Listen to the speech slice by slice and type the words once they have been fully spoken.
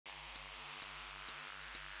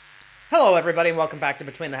Hello everybody and welcome back to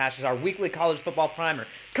Between the Hashes, our weekly college football primer.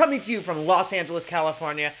 Coming to you from Los Angeles,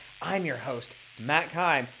 California, I'm your host, Matt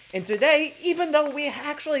Keim. And today, even though we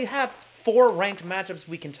actually have 4 ranked matchups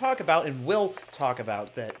we can talk about and will talk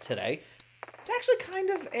about that today, it's actually kind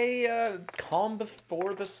of a calm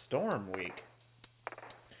before the storm week.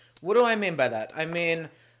 What do I mean by that? I mean,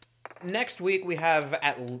 next week we have,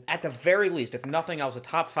 at the very least, if nothing else, a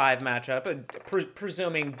top 5 matchup,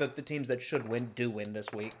 presuming that the teams that should win do win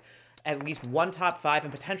this week. At least one top 5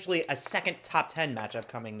 and potentially a second top 10 matchup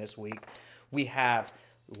coming this week. We have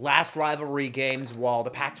last rivalry games while the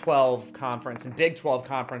Pac-12 conference and Big 12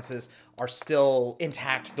 conferences are still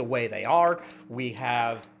intact the way they are.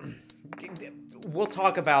 We'll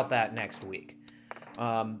talk about that next week.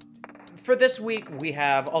 For this week, we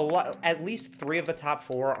have at least 3 of the top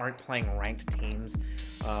 4 aren't playing ranked teams.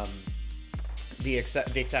 The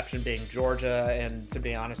exception being Georgia, and to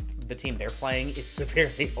be honest, the team they're playing is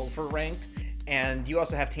severely overranked. And you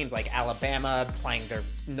also have teams like Alabama playing their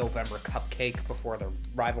November cupcake before the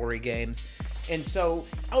rivalry games. And so,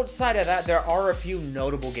 outside of that, there are a few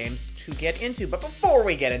notable games to get into. But before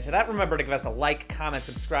we get into that, remember to give us a like, comment,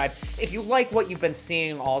 subscribe. If you like what you've been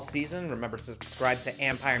seeing all season, remember to subscribe to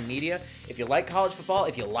Ampire Media. If you like college football,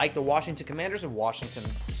 if you like the Washington Commanders and Washington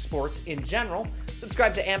sports in general,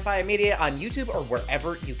 subscribe to Ampire Media on YouTube or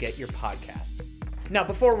wherever you get your podcasts. Now,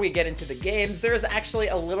 before we get into the games, there is actually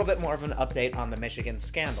a little bit more of an update on the Michigan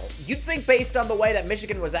scandal. You'd think based on the way that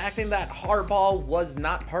Michigan was acting that Harbaugh was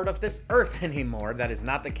not part of this earth anymore. That is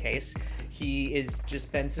not the case. He is just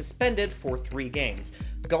been suspended for 3 games.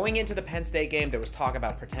 Going into the Penn State game, there was talk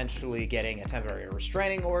about potentially getting a temporary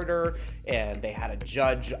restraining order, and they had a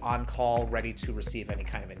judge on call ready to receive any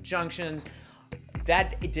kind of injunctions.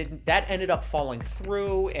 That ended up falling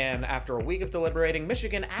through, and after a week of deliberating,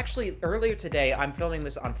 Michigan actually, earlier today, I'm filming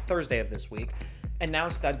this on Thursday of this week,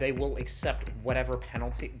 announced that they will accept whatever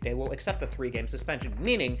penalty, they will accept the 3-game suspension,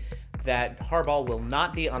 meaning that Harbaugh will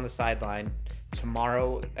not be on the sideline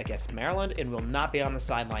tomorrow against Maryland and will not be on the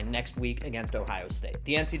sideline next week against Ohio State.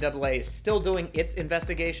 The NCAA is still doing its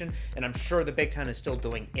investigation, and I'm sure the Big Ten is still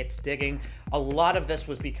doing its digging. A lot of this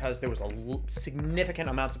was because there was a significant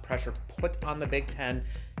amounts of pressure put on the Big Ten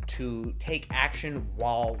to take action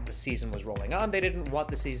while the season was rolling on. They didn't want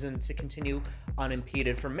the season to continue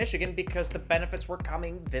unimpeded for Michigan because the benefits were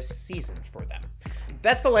coming this season for them.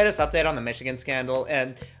 That's the latest update on the Michigan scandal,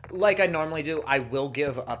 and like I normally do, I will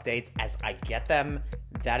give updates as I get them.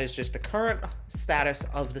 That is just the current status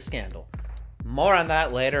of the scandal. More on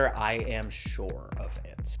that later, I am sure of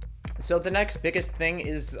it. So the next biggest thing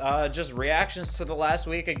is just reactions to the last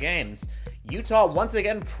week of games. Utah once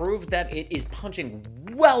again proved that it is punching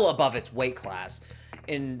well above its weight class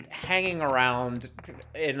in hanging around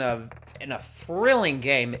in a thrilling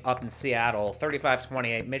game up in Seattle,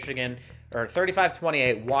 35-28 Michigan, or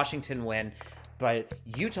 35-28 Washington win. But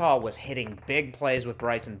Utah was hitting big plays with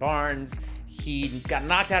Bryson Barnes. He got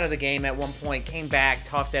knocked out of the game at one point, came back,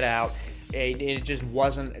 toughed it out. It just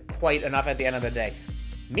wasn't quite enough at the end of the day.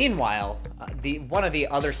 Meanwhile, one of the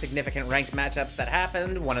other significant ranked matchups that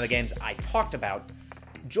happened, one of the games I talked about,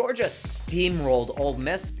 Georgia steamrolled Ole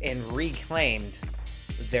Miss and reclaimed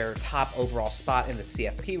their top overall spot in the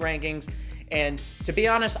CFP rankings. And to be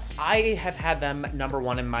honest, I have had them number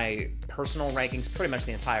 1 in my personal rankings pretty much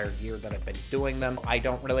the entire year that I've been doing them. I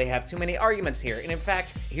don't really have too many arguments here. And in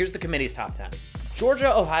fact, here's the committee's top 10.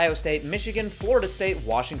 Georgia, Ohio State, Michigan, Florida State,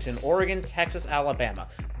 Washington, Oregon, Texas, Alabama.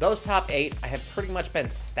 Those top 8 I have pretty much been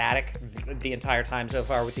static the entire time so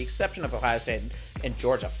far, with the exception of Ohio State and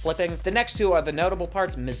Georgia flipping. The next 2 are the notable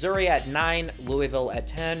parts: Missouri at 9, Louisville at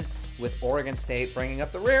 10, with Oregon State bringing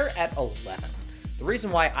up the rear at 11. The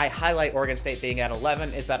reason why I highlight Oregon State being at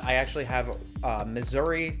 11 is that I actually have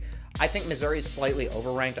Missouri. I think Missouri is slightly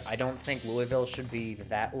overranked. I don't think Louisville should be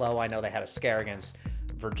that low. I know they had a scare against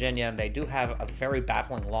Virginia, and they do have a very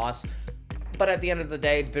baffling loss. But at the end of the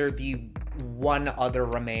day, they're the one other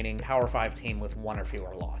remaining Power 5 team with 1 or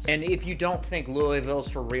fewer losses. And if you don't think Louisville's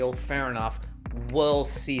for real, fair enough. We'll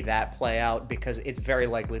see that play out because it's very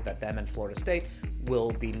likely that them and Florida State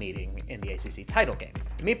will be meeting in the ACC title game.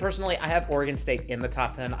 Me personally, I have Oregon State in the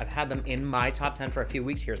top 10. I've had them in my top 10 for a few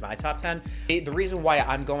weeks. Here's my top 10. The reason why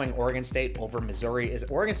I'm going Oregon State over Missouri is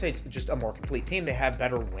Oregon State's just a more complete team. They have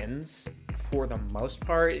better wins for the most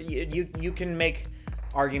part. You can make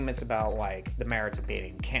arguments about like the merits of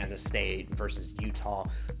beating Kansas State versus Utah,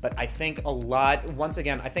 but I think once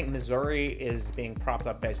again, I think Missouri is being propped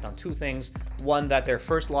up based on 2 things. One, that their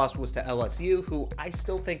first loss was to LSU, who I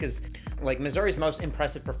still think is, like, Missouri's most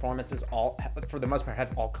impressive performances for the most part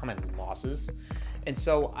have all come in losses. And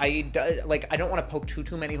so I don't want to poke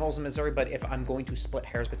too many holes in Missouri, but if I'm going to split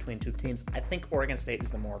hairs between two teams, I think Oregon State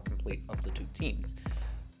is the more complete of the two teams.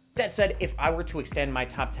 That said, if I were to extend my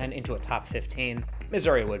top 10 into a top 15,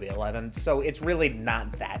 Missouri would be 11. So it's really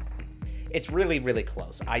not that. It's really, really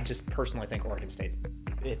close. I just personally think Oregon State's,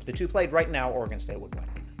 if the two played right now, Oregon State would win.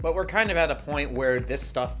 But we're kind of at a point where this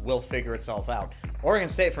stuff will figure itself out. Oregon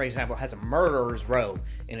State, for example, has a murderer's row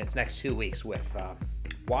in its next 2 weeks with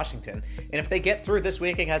Washington. And if they get through this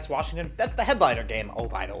week against Washington, that's the headliner game, oh,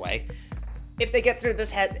 by the way. If they get through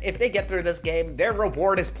this game, their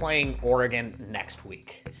reward is playing Oregon next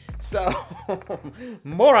week. So,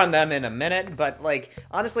 more on them in a minute, but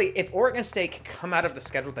honestly, if Oregon State can come out of the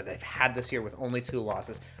schedule that they've had this year with only 2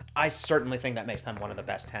 losses, I certainly think that makes them one of the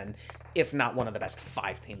best 10, if not one of the best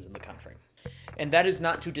 5 teams in the country. And that is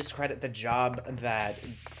not to discredit the job that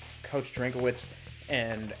Coach Drinkowitz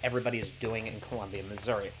and everybody is doing in Columbia,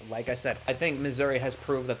 Missouri. Like I said, I think Missouri has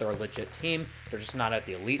proved that they're a legit team. They're just not at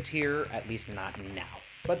the elite tier, at least not now.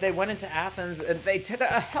 But they went into Athens and they did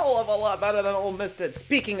a hell of a lot better than Ole Miss did.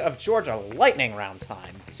 Speaking of Georgia, lightning round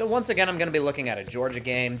time. So once again, I'm going to be looking at a Georgia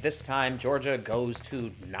game. This time, Georgia goes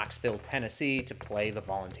to Knoxville, Tennessee to play the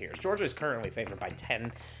Volunteers. Georgia is currently favored by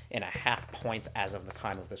 10.5 points as of the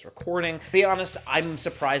time of this recording. To be honest, I'm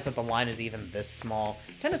surprised that the line is even this small.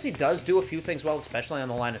 Tennessee does do a few things well, especially on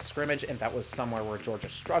the line of scrimmage, and that was somewhere where Georgia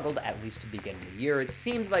struggled, at least to begin the year. It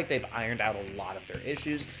seems like they've ironed out a lot of their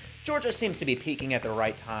issues. Georgia seems to be peaking at the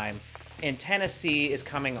right time, and Tennessee is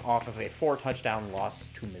coming off of a 4-touchdown loss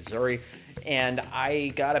to Missouri, and I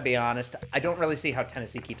gotta be honest, I don't really see how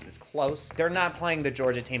Tennessee keeps this close. They're not playing the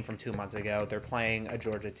Georgia team from 2 months ago. They're playing a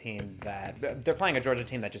Georgia team that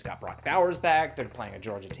just got Brock Bowers back. They're playing a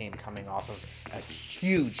Georgia team coming off of a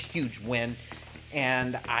huge win.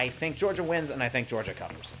 And I think Georgia wins, and I think Georgia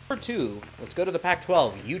covers. Number 2, let's go to the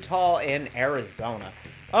Pac-12, Utah and Arizona.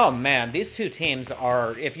 Oh man, these two teams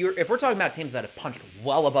are, if we're talking about teams that have punched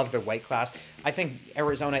well above their weight class, I think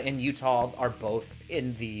Arizona and Utah are both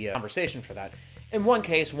in the conversation for that. In one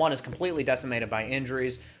case, one is completely decimated by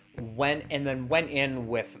injuries, went in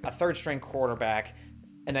with a third-string quarterback,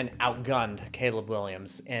 and then outgunned Caleb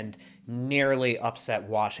Williams and nearly upset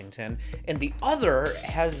Washington. And the other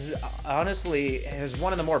has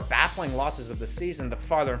one of the more baffling losses of the season, the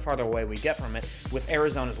farther and farther away we get from it, with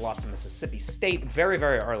Arizona's loss to Mississippi State very,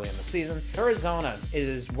 very early in the season. Arizona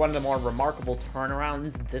is one of the more remarkable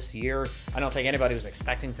turnarounds this year. I don't think anybody was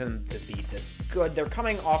expecting them to be this good. They're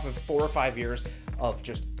coming off of 4 or 5 years of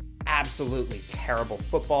just absolutely terrible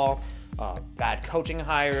football, bad coaching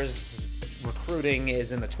hires, recruiting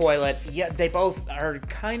is in the toilet, yet they both are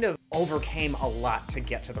kind of overcame a lot to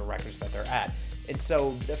get to the records that they're at. And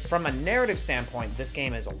so from a narrative standpoint, this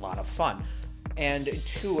game is a lot of fun. And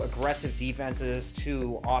 2 aggressive defenses,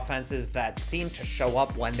 2 offenses that seem to show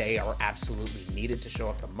up when they are absolutely needed to show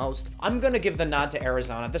up the most. I'm going to give the nod to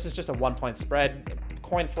Arizona. This is just a 1-point spread,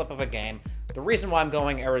 coin flip of a game. The reason why I'm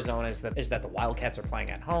going Arizona is that the Wildcats are playing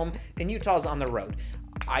at home and Utah's on the road.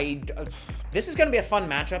 This is going to be a fun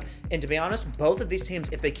matchup, and to be honest, both of these teams,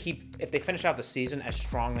 if they finish out the season as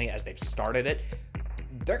strongly as they've started it,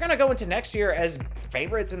 they're going to go into next year as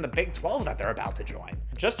favorites in the Big 12 that they're about to join.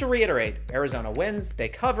 Just to reiterate, Arizona wins, they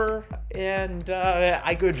cover, and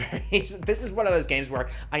this is one of those games where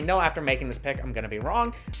I know after making this pick I'm going to be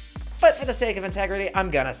wrong, but for the sake of integrity,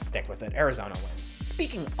 I'm going to stick with it. Arizona wins.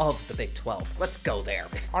 Speaking of the Big 12, let's go there.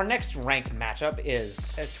 Our next ranked matchup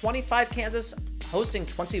is 25 Kansas hosting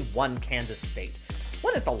 21 Kansas State.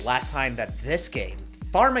 When is the last time that this game,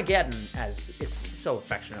 Farmageddon as it's so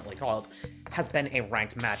affectionately called, has been a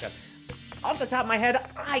ranked matchup? Off the top of my head,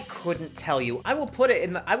 I couldn't tell you. I will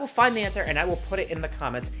find the answer and I will put it in the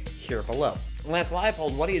comments here below. Lance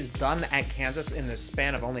Leipold, what he has done at Kansas in the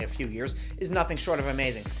span of only a few years is nothing short of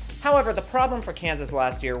amazing. However, the problem for Kansas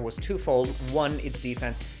last year was twofold. 1, its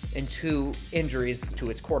defense, and 2, injuries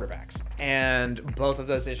to its quarterbacks. And both of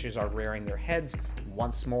those issues are rearing their heads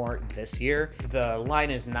once more this year. The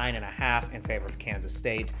line is 9.5 in favor of Kansas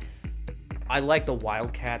State. I like the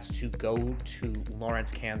Wildcats to go to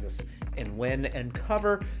Lawrence, Kansas and win and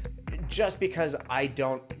cover just because I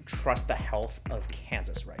don't trust the health of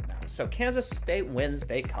Kansas right now. So Kansas State wins,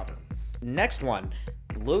 they cover. Next one,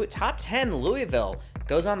 top 10 Louisville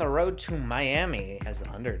goes on the road to Miami as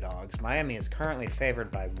underdogs. Miami is currently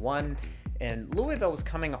favored by 1, and Louisville is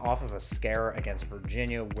coming off of a scare against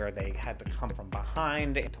Virginia where they had to come from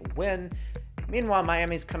behind to win. Meanwhile,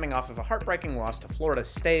 Miami's coming off of a heartbreaking loss to Florida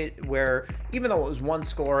State, where even though it was one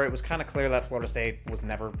score, it was kind of clear that Florida State was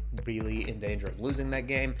never really in danger of losing that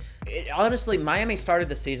game. Honestly, Miami started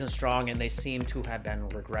the season strong, and they seem to have been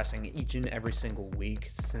regressing each and every single week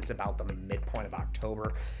since about the midpoint of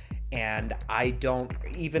October. And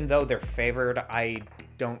even though they're favored, I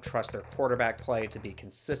don't trust their quarterback play to be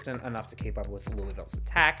consistent enough to keep up with Louisville's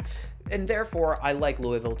attack, and therefore I like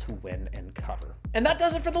Louisville to win and cover. And that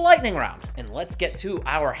does it for the lightning round. And let's get to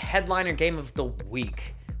our headliner game of the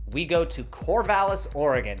week. We go to Corvallis,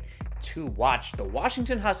 Oregon to watch the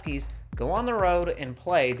Washington Huskies go on the road and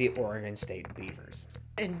play the Oregon State Beavers.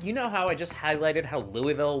 And you know how I just highlighted how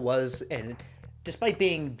Louisville was, and despite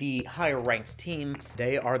being the higher ranked team,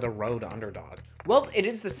 they are the road underdog. Well, it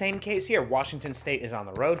is the same case here. Washington State is on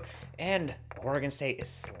the road, and Oregon State is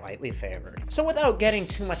slightly favored. So without getting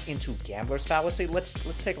too much into gambler's fallacy, let's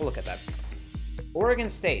take a look at that. Oregon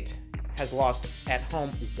State has lost at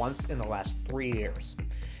home once in the last 3 years.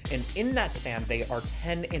 And in that span, they are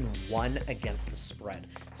 10-1 against the spread.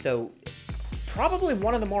 So probably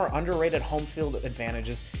one of the more underrated home field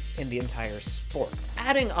advantages in the entire sport.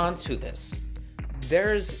 Adding on to this,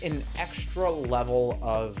 there's an extra level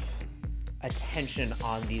of attention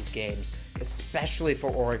on these games, especially for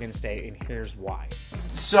Oregon State, and here's why.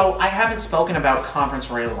 So I haven't spoken about conference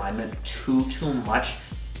realignment too much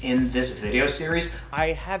in this video series. I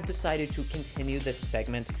have decided to continue this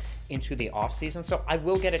segment into the off season, so I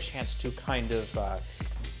will get a chance to kind of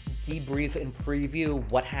debrief and preview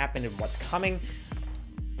what happened and what's coming.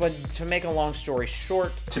 But to make a long story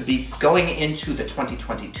short, to be going into the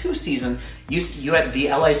 2022 season, you had the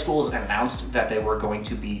LA schools announced that they were going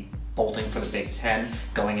to be bolting for the Big Ten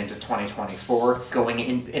going into 2024. Going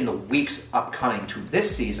in the weeks upcoming to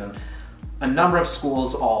this season, a number of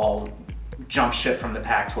schools all jumped ship from the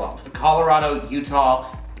Pac-12. Colorado,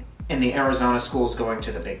 Utah, and the Arizona schools going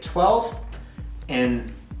to the Big 12,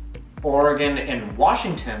 and Oregon and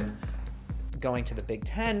Washington going to the Big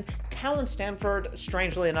Ten. Cal and Stanford,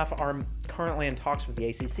 strangely enough, are currently in talks with the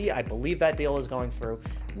ACC. I believe that deal is going through,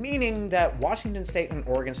 meaning that Washington State and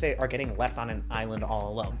Oregon State are getting left on an island all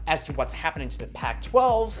alone. As to what's happening to the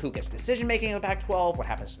Pac-12, who gets decision-making in the Pac-12, what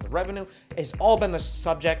happens to the revenue, has all been the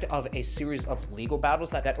subject of a series of legal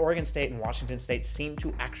battles that Oregon State and Washington State seem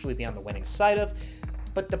to actually be on the winning side of.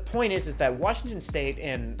 But the point is that Washington State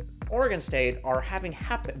and Oregon State are having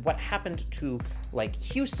what happened to like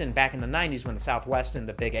Houston back in the 90s when the Southwest and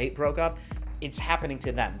the Big 8 broke up. It's happening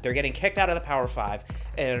to them. They're getting kicked out of the Power 5,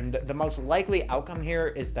 and the most likely outcome here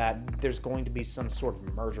is that there's going to be some sort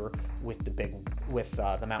of merger with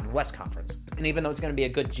the Mountain West Conference. And even though it's going to be a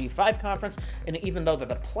good G5 conference, and even though the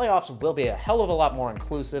playoffs will be a hell of a lot more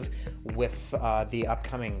inclusive with the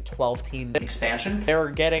upcoming 12-team expansion, they're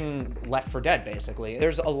getting left for dead, basically.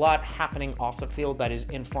 There's a lot happening off the field that is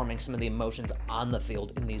informing some of the emotions on the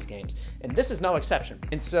field in these games, and this is no exception.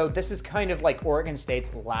 And so this is kind of like Oregon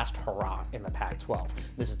State's last hurrah in the Pac-12.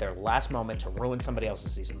 This is their last moment to ruin somebody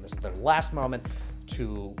else's season. This is their last moment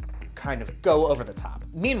to kind of go over the top.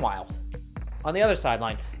 Meanwhile, on the other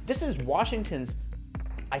sideline, this is Washington's,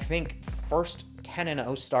 I think, first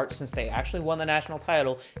 10-0 start since they actually won the national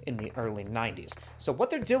title in the early 90s. So what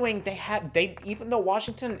they're doing, even though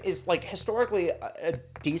Washington is like historically a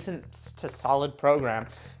decent to solid program,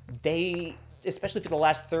 they, especially for the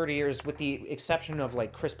last 30 years, with the exception of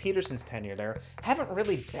like Chris Peterson's tenure there, haven't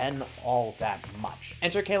really been all that much.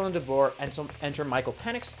 Enter Kalen DeBoer, enter Michael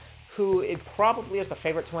Penix, who it probably is the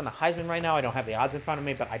favorite to win the Heisman right now. I don't have the odds in front of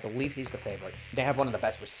me, but I believe he's the favorite. They have one of the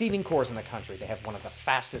best receiving corps in the country. They have one of the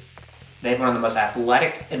fastest. They have one of the most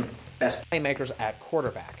athletic and best playmakers at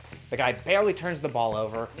quarterback. The guy barely turns the ball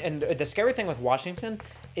over. And the scary thing with Washington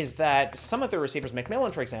is that some of their receivers,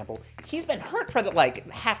 McMillan, for example, he's been hurt for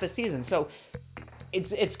half the season. So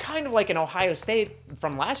it's kind of like an Ohio State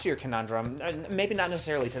from last year conundrum. Maybe not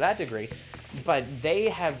necessarily to that degree, but they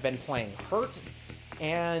have been playing hurt,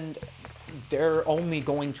 and they're only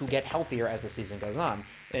going to get healthier as the season goes on.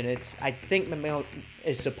 And I think McMillan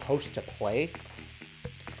is supposed to play.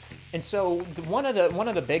 And so one of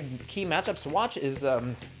the big key matchups to watch is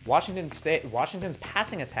Washington's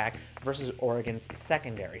passing attack versus Oregon's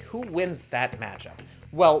secondary. Who wins that matchup?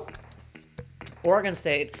 Well, Oregon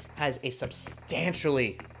State has a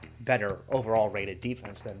substantially better overall rated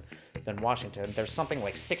defense than Washington. There's something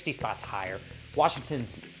like 60 spots higher.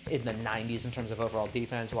 Washington's in the 90s in terms of overall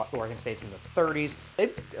defense. Oregon State's in the 30s. They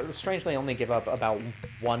strangely only give up about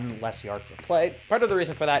one less yard per play. Part of the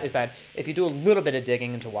reason for that is that if you do a little bit of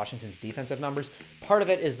digging into Washington's defensive numbers, part of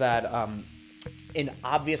it is that in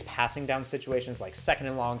obvious passing down situations like 2nd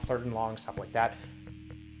and long, 3rd and long, stuff like that,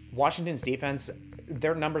 Washington's defense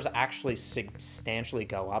their numbers actually substantially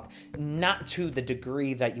go up, not to the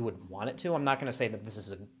degree that you would want it to. I'm not going to say that this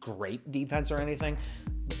is a great defense or anything,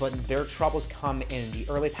 but their troubles come in the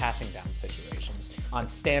early passing down situations, on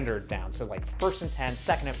standard down, so like 1st and 10,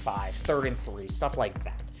 2nd and 5, 3rd and 3, stuff like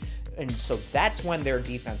that. And so that's when their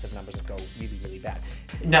defensive numbers go really, really bad.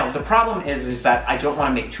 Now, the problem is that I don't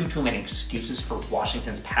want to make too many excuses for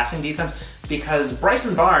Washington's passing defense, because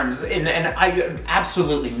Bryson Barnes, and I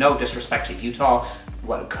absolutely no disrespect to Utah,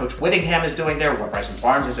 what Coach Whittingham is doing there, what Bryson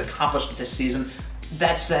Barnes has accomplished this season.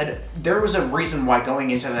 That said, there was a reason why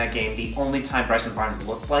going into that game, the only time Bryson Barnes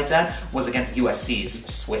looked like that was against USC's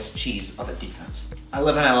Swiss cheese of a defense. I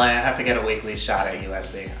live in LA, I have to get a weekly shot at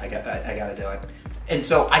USC. I gotta do it. And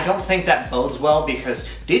so I don't think that bodes well, because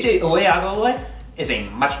DJ Uiagalelei is a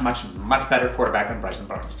much better quarterback than Bryson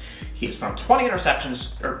Barnes. He has thrown 20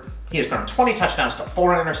 interceptions, or he has thrown 20 touchdowns to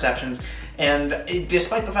 4 interceptions, and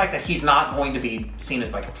despite the fact that he's not going to be seen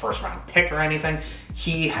as like a first-round pick or anything,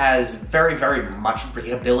 he has very much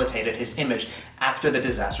rehabilitated his image after the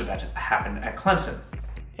disaster that happened at Clemson.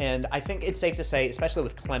 And I think it's safe to say, especially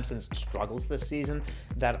with Clemson's struggles this season,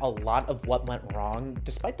 that a lot of what went wrong,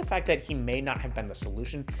 despite the fact that he may not have been the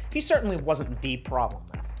solution, he certainly wasn't the problem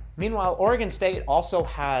there. Meanwhile, Oregon State also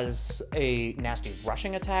has a nasty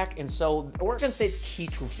rushing attack, and so Oregon State's key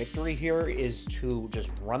to victory here is to just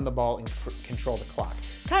run the ball and control the clock.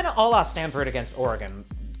 Kind of a la Stanford against Oregon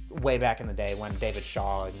way back in the day when David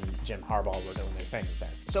Shaw and Jim Harbaugh were doing their things there.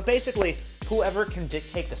 So basically, whoever can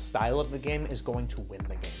dictate the style of the game is going to win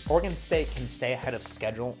the game. Oregon State can stay ahead of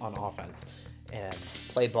schedule on offense and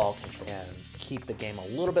play ball control and keep the game a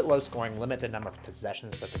little bit low scoring, limit the number of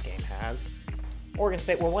possessions that the game has. Oregon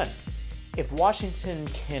State will win. If Washington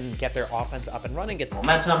can get their offense up and running, gets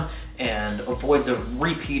momentum, and avoids a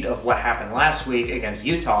repeat of what happened last week against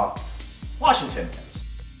Utah, Washington wins.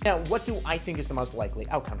 Now, what do I think is the most likely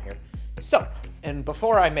outcome here? So, and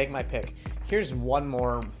before I make my pick, here's one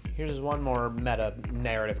more meta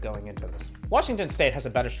narrative going into this. Washington State has a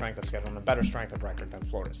better strength of schedule and a better strength of record than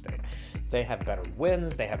Florida State. They have better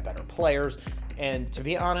wins, they have better players, and to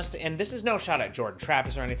be honest, and this is no shot at Jordan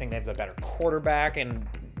Travis or anything, they have the better quarterback, and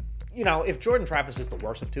you know, if Jordan Travis is the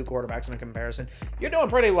worst of two quarterbacks in a comparison, you're doing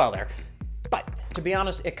pretty well there. But to be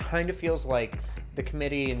honest, it kind of feels like the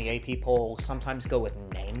committee and the AP poll sometimes go with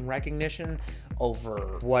name recognition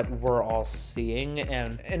over what we're all seeing,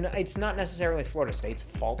 and it's not necessarily Florida State's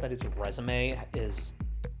fault that its resume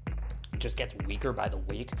just gets weaker by the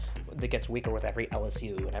week. It gets weaker with every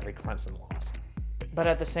LSU and every Clemson loss. But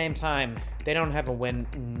at the same time, they don't have a win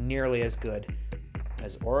nearly as good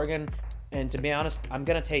as Oregon. And to be honest, I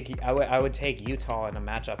would take Utah in a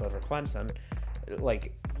matchup over Clemson.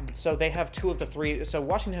 So they have 2 of the 3. So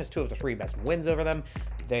Washington has 2 of the 3 best wins over them.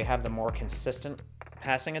 They have the more consistent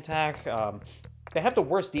passing attack. They have the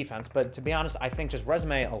worst defense, but to be honest, I think just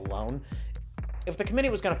resume alone, if the committee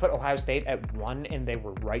was going to put Ohio State at 1 and they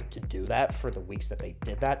were right to do that for the weeks that they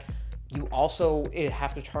did that, you also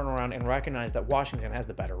have to turn around and recognize that Washington has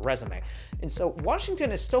the better resume. And so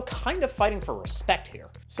Washington is still kind of fighting for respect here.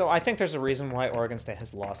 So I think there's a reason why Oregon State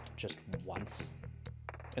has lost just once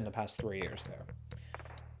in the past 3 years there.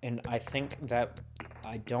 And I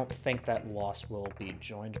don't think that loss will be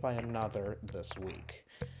joined by another this week.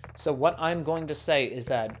 So what I'm going to say is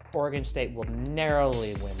that Oregon State will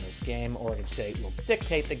narrowly win this game. Oregon State will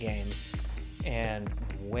dictate the game and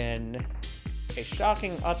win a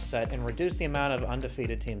shocking upset and reduce the amount of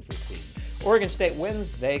undefeated teams this season. Oregon State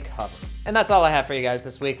wins, they cover. And that's all I have for you guys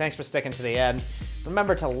this week. Thanks for sticking to the end.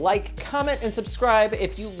 Remember to like, comment, and subscribe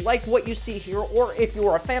if you like what you see here, or if you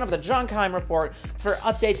are a fan of the John Keim Report for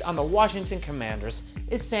updates on the Washington Commanders.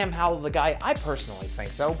 Is Sam Howell the guy? I personally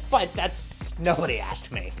think so, but nobody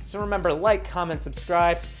asked me. So remember, like, comment,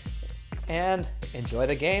 subscribe, and enjoy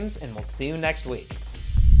the games, and we'll see you next week.